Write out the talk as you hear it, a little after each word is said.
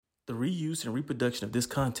The reuse and reproduction of this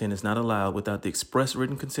content is not allowed without the express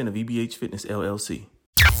written consent of EBH Fitness, LLC.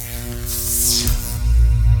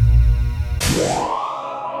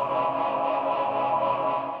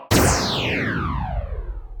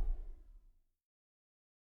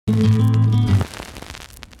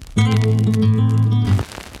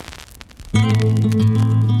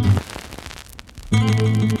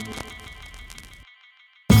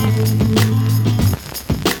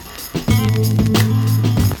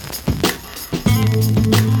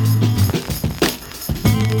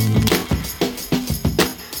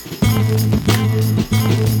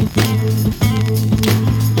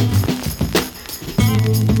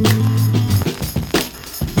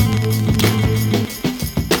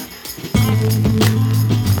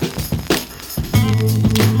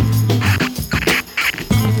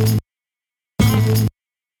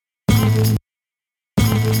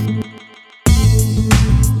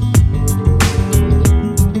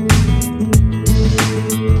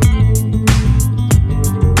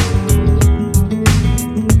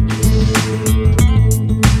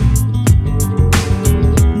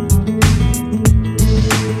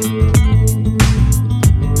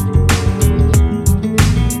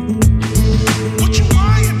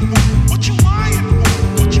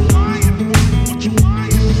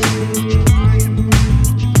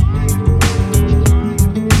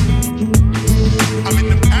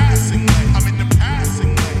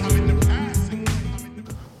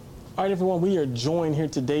 All right, everyone, we are joined here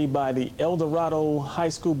today by the El Dorado High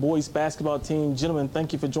School boys basketball team. Gentlemen,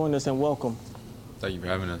 thank you for joining us and welcome. Thank you for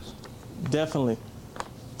having us. Definitely.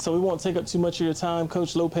 So we won't take up too much of your time,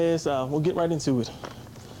 Coach Lopez. We'll get right into it.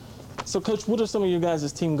 So, Coach, what are some of your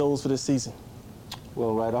guys' team goals for this season?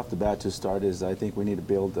 Well, right off the bat to start is I think we need to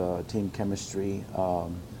build team chemistry.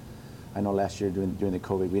 I know last year during the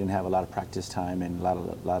COVID, we didn't have a lot of practice time and a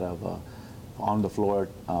lot of on the floor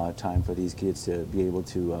time for these kids to be able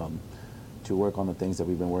to work on the things that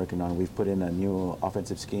we've been working on. We've put in a new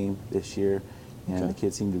offensive scheme this year, and the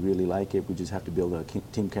kids seem to really like it. We just have to build a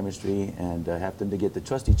team chemistry and have them to get to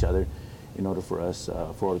trust each other in order for us,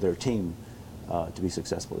 for their team to be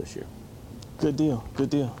successful this year. Good deal, good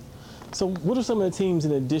deal. So what are some of the teams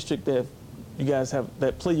in the district that you guys have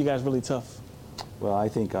that play you guys really tough? Well, I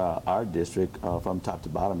think our district, from top to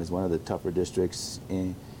bottom, is one of the tougher districts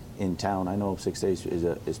in town. I know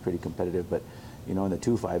 6A is pretty competitive, but you know, in the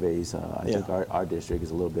 2-5As, I think our district is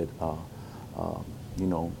a little bit, you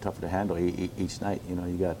know, tougher to handle each night. You know,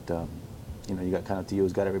 you got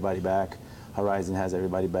Canutillo's got everybody back. Horizon has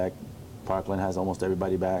everybody back. Parkland has almost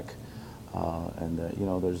everybody back. And you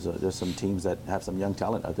know, there's some teams that have some young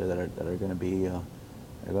talent out there that are going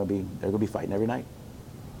to be fighting every night.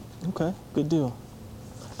 Okay, good deal.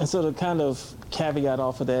 And so to kind of caveat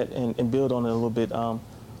off of that and build on it a little bit,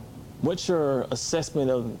 what's your assessment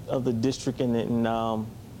of the district and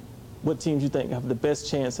what teams you think have the best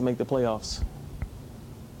chance to make the playoffs?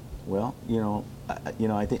 Well, you know,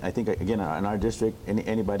 I think again, in our district,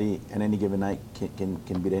 anybody on any given night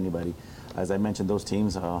can beat anybody. As I mentioned, those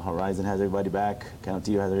teams, Horizon has everybody back.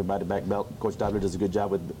 Canutillo has everybody back. Coach Dobler does a good job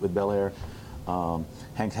with Bel Air.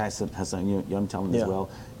 Hank has some young talent as well.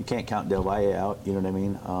 You can't count Del Valle out, you know what I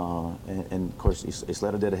mean? And of course,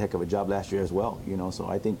 Isleta did a heck of a job last year as well, you know. So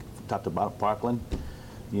I think from top to bottom, Parkland,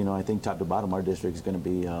 you know, I think top to bottom, our district is going to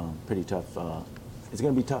be pretty tough. It's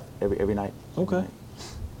going to be tough every night. Okay. Every night.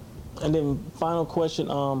 And then final question,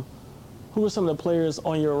 who are some of the players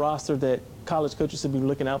on your roster that college coaches should be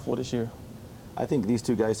looking out for this year? I think these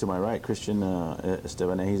two guys to my right, Christian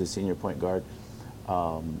Esteban, he's a senior point guard.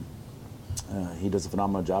 He does a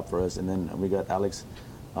phenomenal job for us. And then we got Alex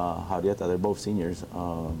Jaurieta. They're both seniors.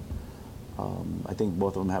 I think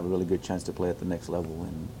both of them have a really good chance to play at the next level.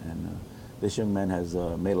 And this young man has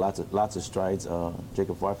made lots of strides,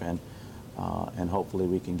 Jacob Farfan, and hopefully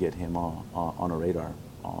we can get him on a radar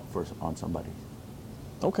on somebody.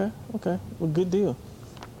 Okay. Well, good deal.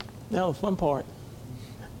 Now the fun part.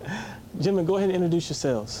 Gentlemen, go ahead and introduce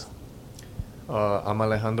yourselves. I'm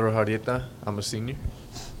Alejandro Jaurieta. I'm a senior.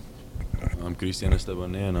 I'm Cristian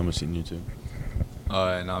Esteban, and I'm a senior too.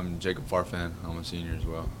 And I'm Jacob Farfan. I'm a senior as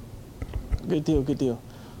well. Good deal.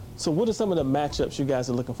 So what are some of the matchups you guys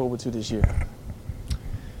are looking forward to this year?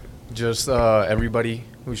 Just everybody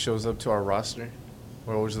who shows up to our roster.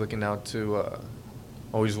 We're always looking out to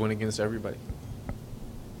always win against everybody.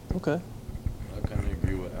 Okay. I kind of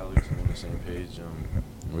agree with Alex. I'm on the same page.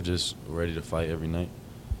 We're just ready to fight every night.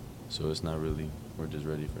 So it's not really, we're just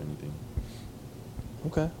ready for anything.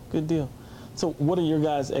 Okay, good deal. So what are your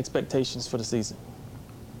guys' expectations for the season?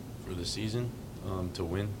 For the season, to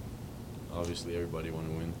win. Obviously, everybody want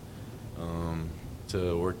to win.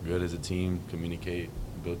 To work good as a team, communicate,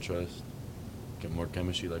 build trust, get more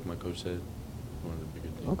chemistry, like my coach said. One of the bigger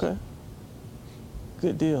things. Okay.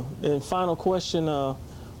 Good deal. And final question,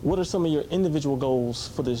 what are some of your individual goals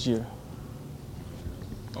for this year?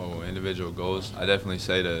 Oh, individual goals. I definitely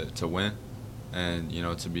say to win, and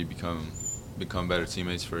to become better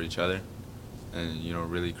teammates for each other, and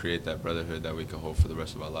really create that brotherhood that we can hold for the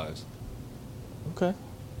rest of our lives. Okay.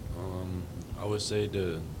 I would say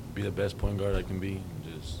to be the best point guard I can be,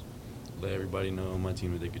 and just let everybody know on my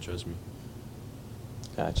team that they can trust me.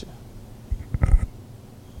 Gotcha.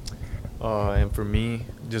 And for me,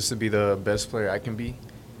 just to be the best player I can be,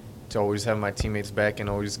 to always have my teammates back and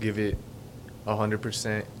always give it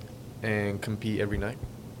 100% and compete every night.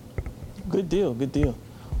 Good deal. Good deal.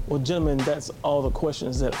 Well, gentlemen, that's all the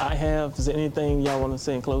questions that I have. Is there anything y'all want to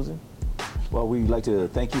say in closing? Well, we'd like to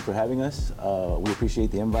thank you for having us. We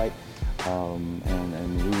appreciate the invite,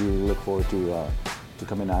 and we really look forward to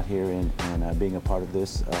coming out here and being a part of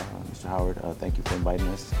this. Mr. Howard, thank you for inviting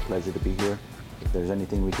us. Pleasure to be here. If there's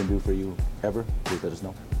anything we can do for you ever, please let us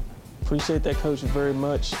know. Appreciate that, Coach, very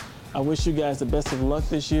much. I wish you guys the best of luck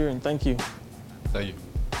this year, and thank you. Thank you.